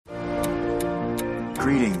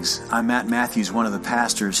Greetings. I'm Matt Matthews, one of the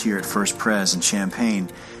pastors here at First Pres in Champaign,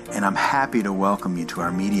 and I'm happy to welcome you to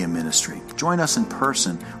our media ministry. Join us in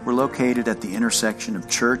person. We're located at the intersection of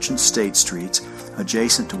Church and State Streets,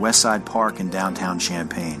 adjacent to Westside Park in downtown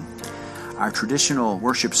Champaign. Our traditional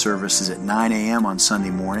worship service is at 9 a.m. on Sunday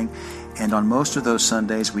morning, and on most of those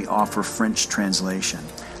Sundays we offer French translation.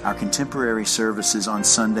 Our contemporary services on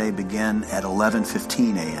Sunday begin at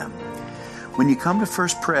 11:15 a.m. When you come to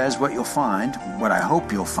First Pres, what I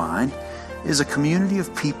hope you'll find, is a community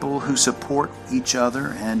of people who support each other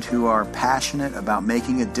and who are passionate about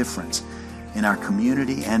making a difference in our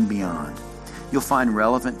community and beyond. You'll find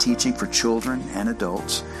relevant teaching for children and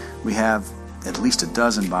adults. We have at least a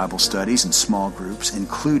dozen Bible studies in small groups,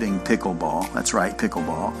 including pickleball. That's right,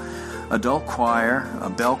 pickleball. Adult choir, a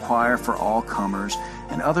bell choir for all comers,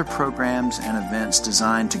 and other programs and events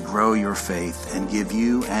designed to grow your faith and give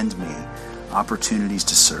you and me opportunities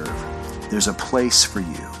to serve. There's a place for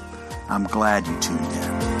you. I'm glad you tuned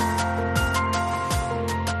in.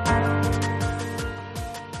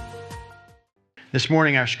 This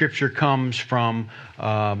morning our scripture comes from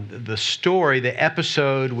the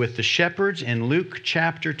episode with the shepherds in Luke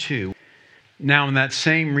chapter 2. Now in that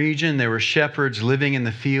same region there were shepherds living in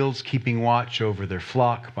the fields, keeping watch over their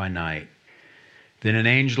flock by night. Then an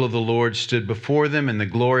angel of the Lord stood before them, and the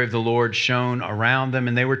glory of the Lord shone around them,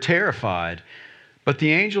 and they were terrified. But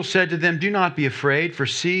the angel said to them, "Do not be afraid, for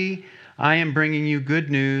see, I am bringing you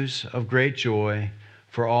good news of great joy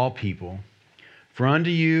for all people. For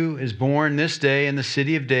unto you is born this day in the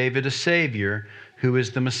city of David a Savior, who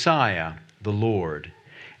is the Messiah, the Lord.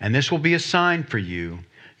 And this will be a sign for you.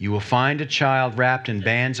 You will find a child wrapped in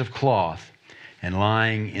bands of cloth and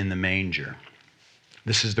lying in the manger."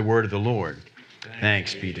 This is the word of the Lord.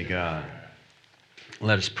 Thanks be to God.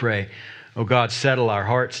 Let us pray. Oh God, settle our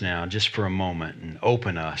hearts now just for a moment and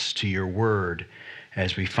open us to your word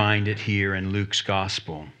as we find it here in Luke's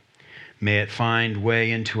gospel. May it find way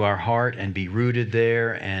into our heart and be rooted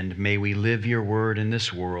there, and may we live your word in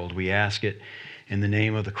this world. We ask it in the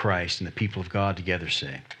name of the Christ, and the people of God together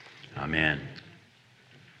say, Amen.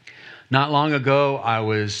 Not long ago, I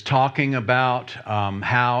was talking about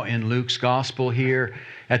how in Luke's gospel here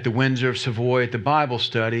at the Windsor of Savoy at the Bible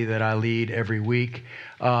study that I lead every week,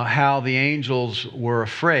 how the angels were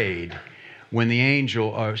afraid when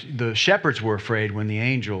the shepherds were afraid when the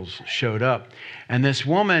angels showed up. And this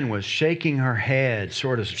woman was shaking her head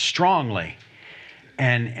sort of strongly.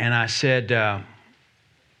 And I said,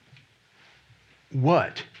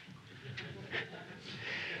 "What?"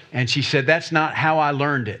 And she said, "That's not how I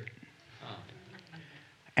learned it."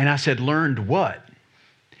 And I said, "Learned what?"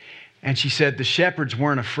 And she said, "The shepherds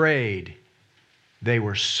weren't afraid. They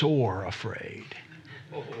were sore afraid."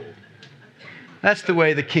 That's the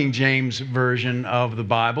way the King James Version of the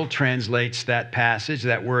Bible translates that passage,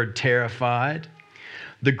 that word terrified.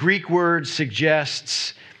 The Greek word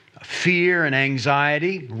suggests fear and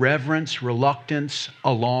anxiety, reverence, reluctance,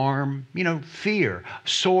 alarm, fear,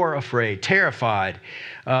 sore afraid, terrified.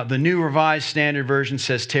 The New Revised Standard Version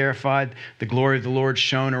says terrified. The glory of the Lord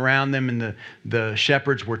shone around them, and the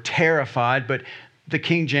shepherds were terrified, but the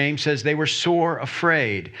King James says they were sore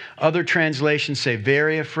afraid. Other translations say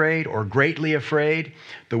very afraid or greatly afraid.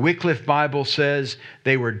 The Wycliffe Bible says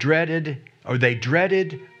they dreaded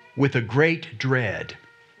with a great dread.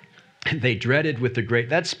 They dreaded with a great...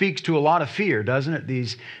 That speaks to a lot of fear, doesn't it?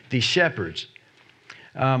 These shepherds.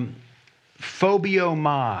 Phobiomai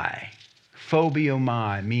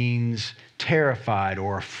means terrified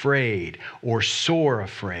or afraid or sore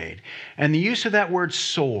afraid. And the use of that word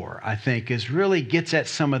sore, I think, really gets at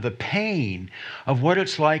some of the pain of what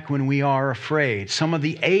it's like when we are afraid, some of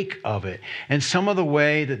the ache of it, and some of the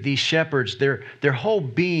way that these shepherds, their whole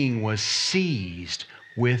being was seized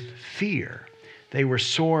with fear. They were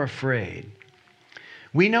sore afraid.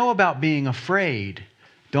 We know about being afraid,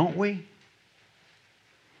 don't we?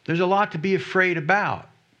 There's a lot to be afraid about,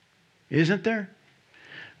 isn't there?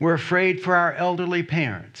 We're afraid for our elderly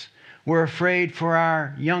parents. We're afraid for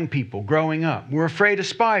our young people growing up. We're afraid of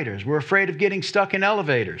spiders. We're afraid of getting stuck in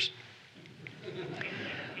elevators.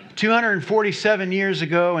 247 years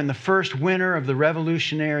ago, in the first winter of the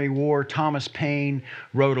Revolutionary War, Thomas Paine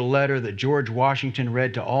wrote a letter that George Washington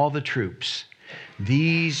read to all the troops.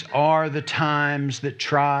 "These are the times that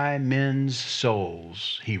try men's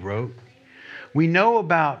souls," he wrote. We know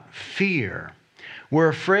about fear. We're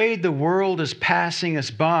afraid the world is passing us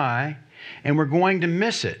by and we're going to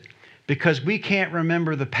miss it because we can't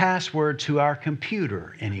remember the password to our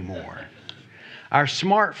computer anymore. Our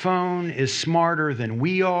smartphone is smarter than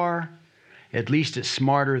we are. At least it's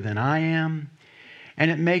smarter than I am. and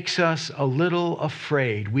it makes us a little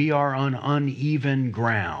afraid. We are on uneven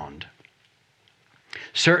ground.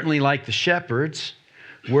 Certainly, like the shepherds,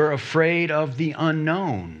 we're afraid of the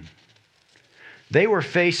unknown. They were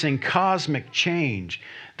facing cosmic change.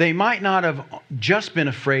 They might not have just been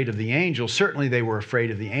afraid of the angels. Certainly they were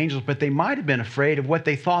afraid of the angels, but they might have been afraid of what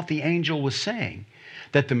they thought the angel was saying,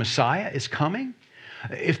 that the Messiah is coming.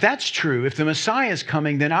 If that's true, if the Messiah is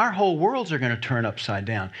coming, then our whole worlds are going to turn upside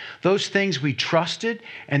down. Those things we trusted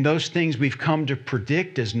and those things we've come to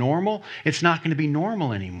predict as normal, it's not going to be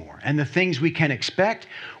normal anymore. And the things we can expect,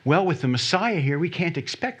 well, with the Messiah here, we can't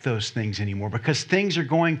expect those things anymore because things are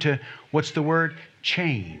going to, what's the word?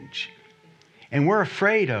 Change. And we're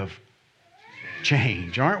afraid of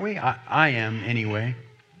change, aren't we? I am anyway.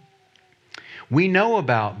 We know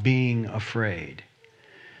about being afraid.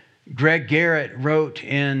 Greg Garrett wrote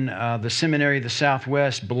in the Seminary of the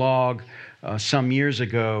Southwest blog some years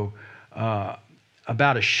ago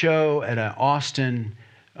about a show at an Austin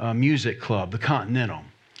music club, the Continental.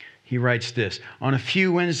 He writes this: "On a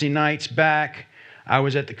few Wednesday nights back, I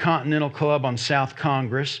was at the Continental Club on South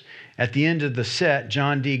Congress. At the end of the set,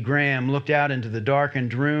 John D. Graham looked out into the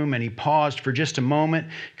darkened room and he paused for just a moment,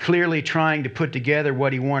 clearly trying to put together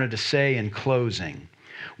what he wanted to say in closing.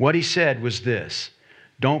 What he said was this: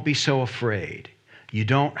 'Don't be so afraid. You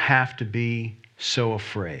don't have to be so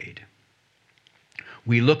afraid.'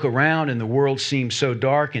 We look around and the world seems so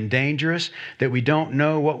dark and dangerous that we don't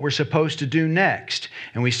know what we're supposed to do next.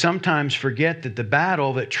 And we sometimes forget that the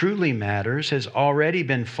battle that truly matters has already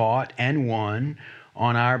been fought and won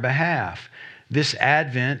on our behalf. This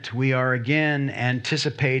Advent, we are again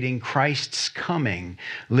anticipating Christ's coming,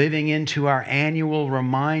 living into our annual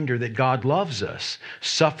reminder that God loves us,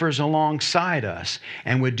 suffers alongside us,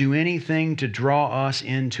 and would do anything to draw us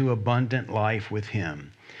into abundant life with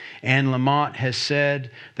Him. Anne Lamott has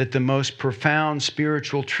said that the most profound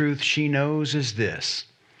spiritual truth she knows is this: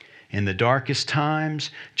 in the darkest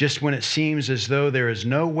times, just when it seems as though there is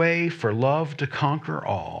no way for love to conquer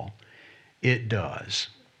all, it does.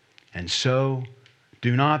 And so,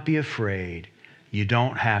 do not be afraid. You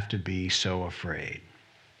don't have to be so afraid."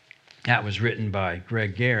 That was written by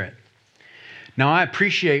Greg Garrett. Now, I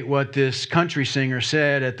appreciate what this country singer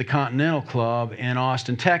said at the Continental Club in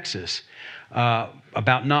Austin, Texas,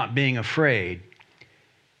 about not being afraid,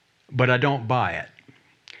 but I don't buy it.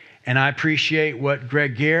 And I appreciate what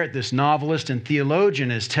Greg Garrett, this novelist and theologian,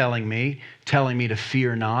 is telling me to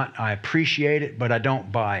fear not. I appreciate it, but I don't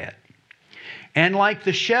buy it. And like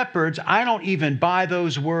the shepherds, I don't even buy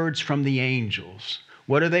those words from the angels.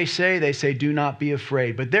 What do they say? They say, "Do not be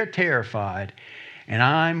afraid." But they're terrified, and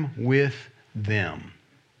I'm with them.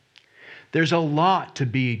 There's a lot to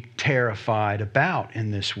be terrified about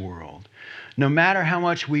in this world. No matter how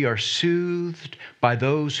much we are soothed by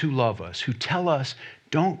those who love us, who tell us,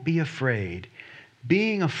 "Don't be afraid,"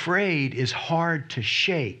 being afraid is hard to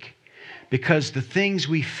shake because the things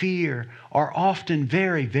we fear are often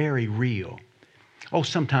very, very real. Oh,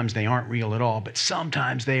 sometimes they aren't real at all, but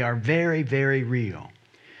sometimes they are very, very real.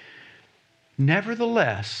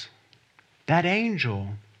 Nevertheless, that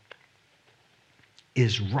angel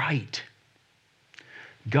is right.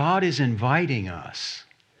 God is inviting us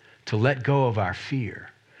to let go of our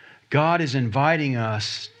fear. God is inviting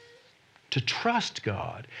us to trust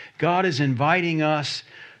God. God is inviting us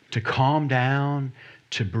to calm down,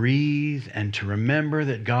 to breathe, and to remember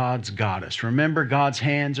that God's got us. Remember, God's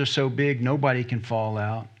hands are so big, nobody can fall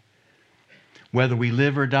out. Whether we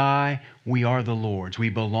live or die, we are the Lord's. We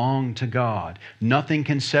belong to God. Nothing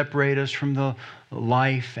can separate us from the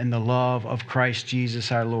life and the love of Christ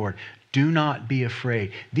Jesus our Lord. Do not be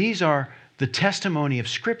afraid. These are the testimony of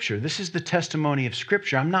Scripture. This is the testimony of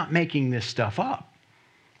Scripture. I'm not making this stuff up,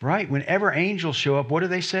 right? Whenever angels show up, what do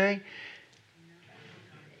they say?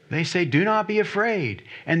 They say, "Do not be afraid."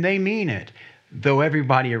 And they mean it, though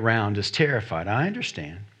everybody around is terrified. I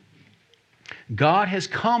understand. God has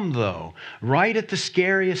come, though, right at the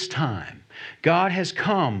scariest time. God has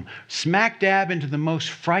come smack dab into the most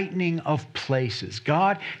frightening of places.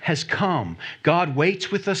 God has come. God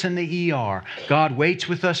waits with us in the ER. God waits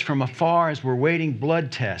with us from afar as we're waiting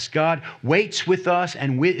blood tests. God waits with us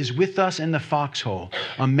and is with us in the foxhole.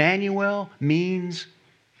 Emmanuel means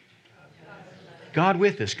God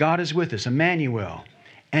with us. God is with us. Emmanuel.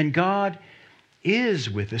 And God is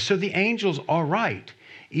with us. So the angels are right.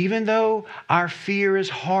 Even though our fear is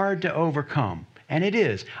hard to overcome, and it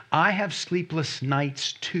is. I have sleepless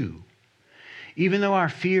nights too. Even though our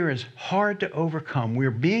fear is hard to overcome,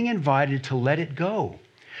 we're being invited to let it go.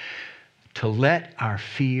 To let our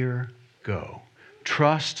fear go.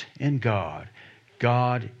 Trust in God.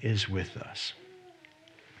 God is with us.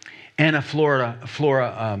 Anna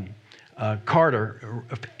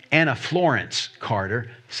Florence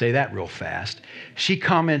Carter, say that real fast, she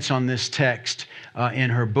comments on this text in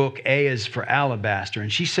her book, A is for Alabaster.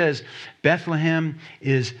 And she says, Bethlehem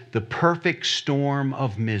is the perfect storm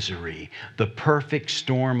of misery. The perfect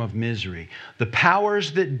storm of misery. The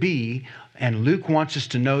powers that be, and Luke wants us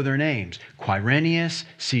to know their names. Quirinius,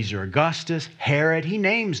 Caesar Augustus, Herod, he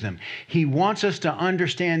names them. He wants us to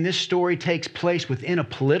understand this story takes place within a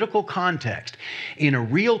political context, in a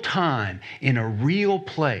real time, in a real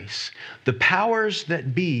place. The powers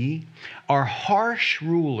that be are harsh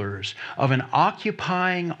rulers of an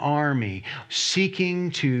occupying army seeking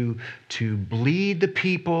to bleed the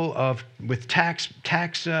people with tax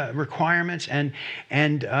requirements and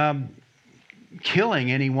killing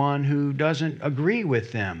anyone who doesn't agree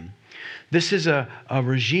with them. This is a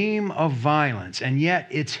regime of violence, and yet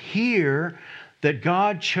it's here that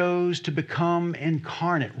God chose to become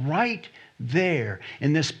incarnate, right there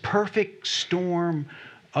in this perfect storm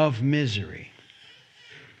of misery.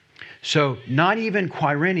 So not even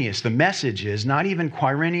Quirinius, the message is, not even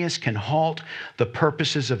Quirinius can halt the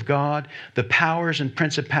purposes of God. The powers and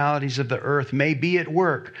principalities of the earth may be at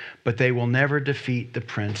work, but they will never defeat the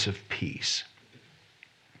Prince of Peace.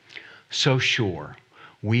 So sure,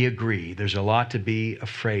 we agree there's a lot to be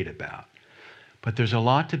afraid about, but there's a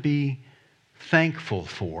lot to be thankful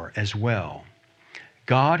for as well.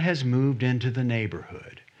 God has moved into the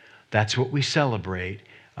neighborhood. That's what we celebrate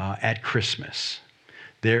at Christmas.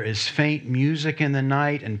 There is faint music in the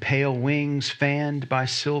night and pale wings fanned by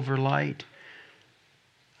silver light.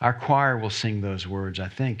 Our choir will sing those words, I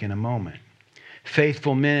think, in a moment.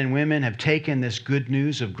 Faithful men and women have taken this good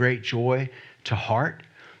news of great joy to heart.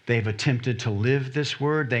 They've attempted to live this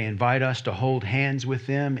word. They invite us to hold hands with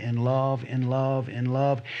them in love, in love, in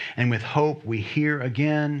love. And with hope, we hear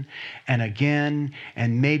again and again,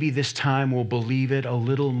 and maybe this time we'll believe it a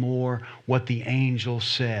little more, what the angel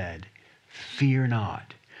said. Fear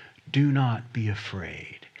not, do not be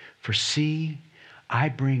afraid. For see, I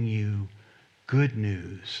bring you good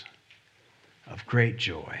news of great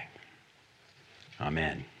joy.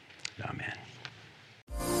 Amen. Amen.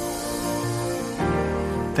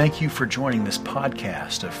 Thank you for joining this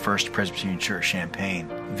podcast of First Presbyterian Church Champaign.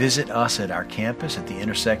 Visit us at our campus at the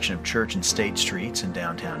intersection of Church and State Streets in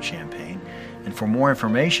downtown Champaign. And for more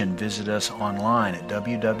information, visit us online at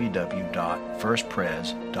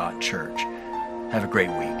www.firstpres.church. Have a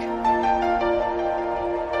great week.